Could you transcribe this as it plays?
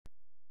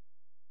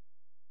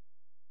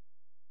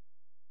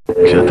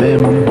כשאתם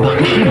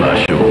מרגישים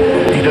משהו,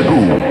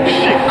 תדאגו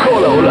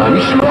שכל העולם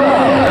ישמע.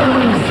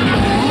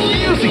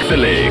 מיוזיק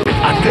סלקט,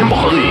 אתם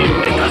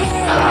בוחרים את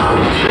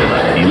הסאונד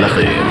שמתאים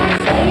לכם.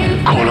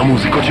 כל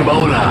המוזיקות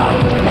שבעולם,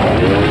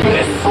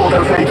 עשרות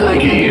אלפי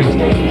טרקים,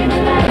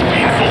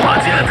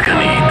 אינפורמציה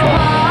עדכנית,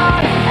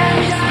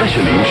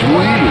 ספיישלים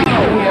שבועיים,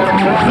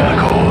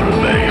 והכל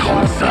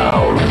באיכות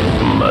סאונד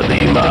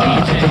מדהימה.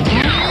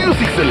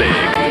 מיוזיק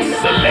סלקט,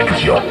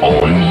 select your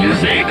own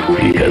music.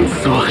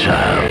 היכנסו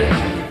עכשיו.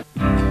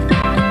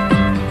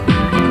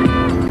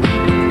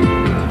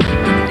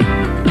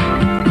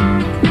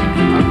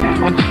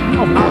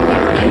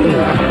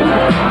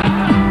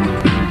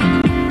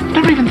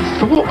 Never even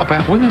thought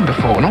about women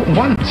before, not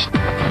once.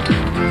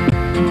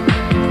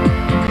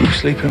 Are you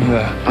sleeping with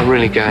her? I'm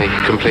really gay,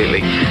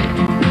 completely.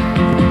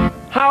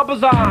 How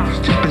bizarre! It's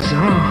just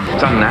bizarre.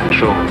 It's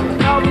unnatural.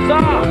 How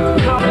bizarre!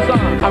 How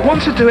bizarre! I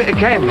want to do it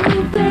again.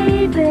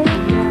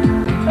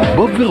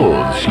 בוב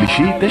ורוז,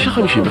 שלישי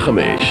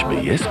 9:55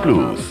 ב-YES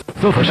פלוס.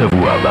 סוף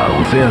השבוע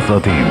בערוצי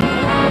הסרטים.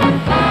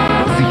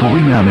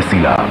 סיפורים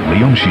מהמסילה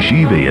ביום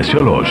שישי ב-YES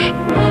 3.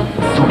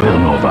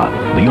 סופרנובה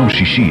ביום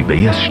שישי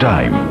ב-YES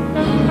 2.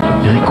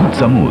 ריקוד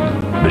צמוד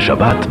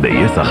בשבת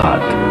ב-YES 1.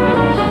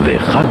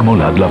 וחג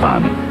מולד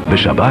לבן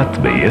בשבת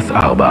ב-YES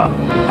 4.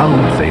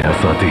 ערוצי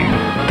הסרטים,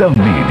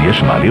 תמיד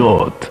יש מה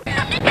לראות.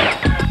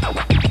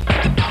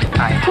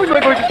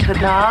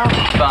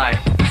 ביי.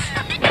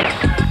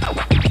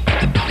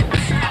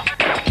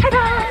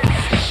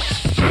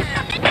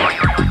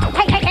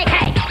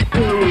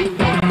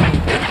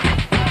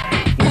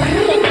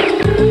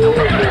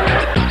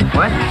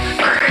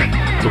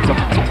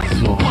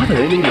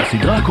 ריינים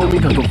לסדרה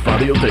הקומית הטובה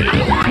ביותר,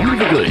 טיוי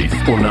וגרייס,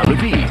 עונה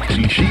רביעית,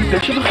 שלישי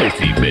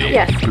 9:30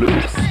 ב-YES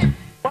פלוס.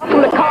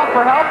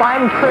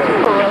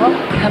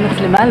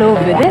 המצלמה לא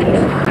עובדת?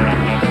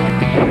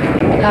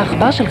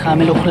 העכבר שלך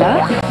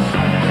מלוכלך?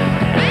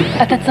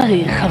 אתה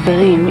צריך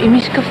חברים עם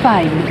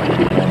משקפיים.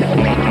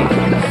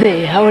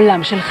 זה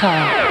העולם שלך.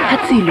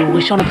 הצילו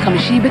ראשון עד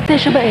חמישי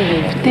ב-9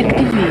 בערב.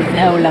 TechTV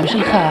זה העולם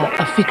שלך.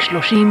 אפיק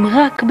 30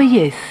 רק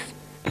ב-YES.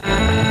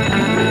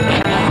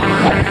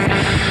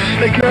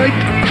 Okay.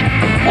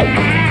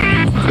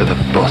 Look at the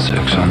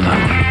buttocks on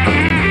that.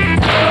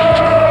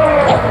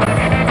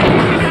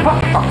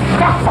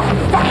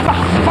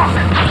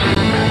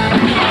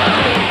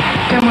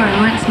 Don't worry, we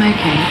weren't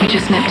smoking. We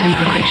just nipped in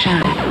for a quick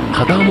shower.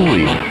 חדר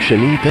מורים,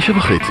 שני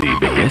 9:30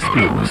 ב-YES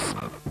פלוס.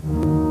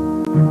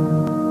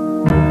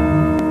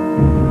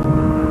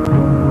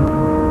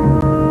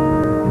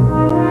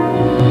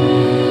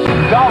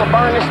 Gotta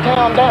burn this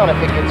town down if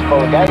it gets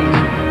full of gays.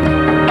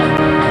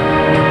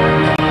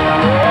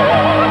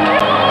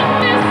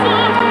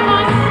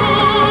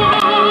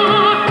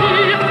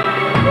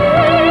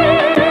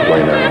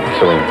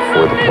 Killing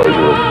for the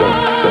pleasure of killing.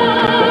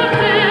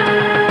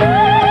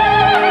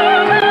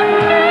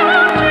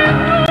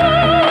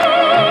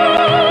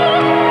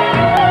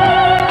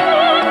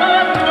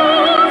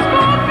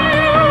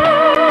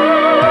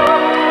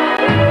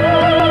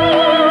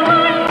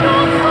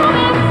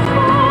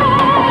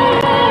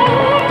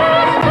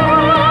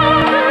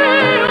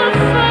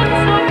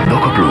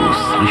 דוקו פלוס,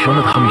 ראשון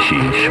עד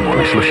חמישי,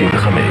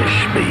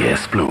 8:35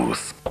 ב-YES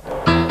פלוס.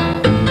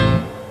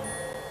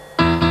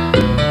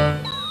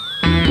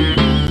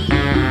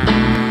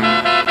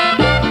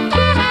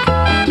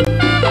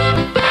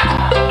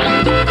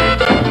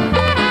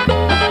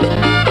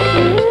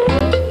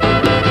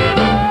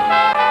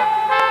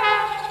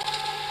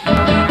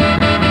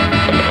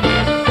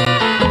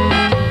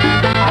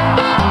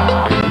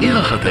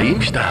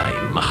 החטאים 2,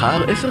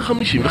 מחר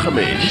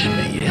 10:55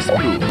 ב-YES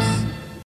פלוס.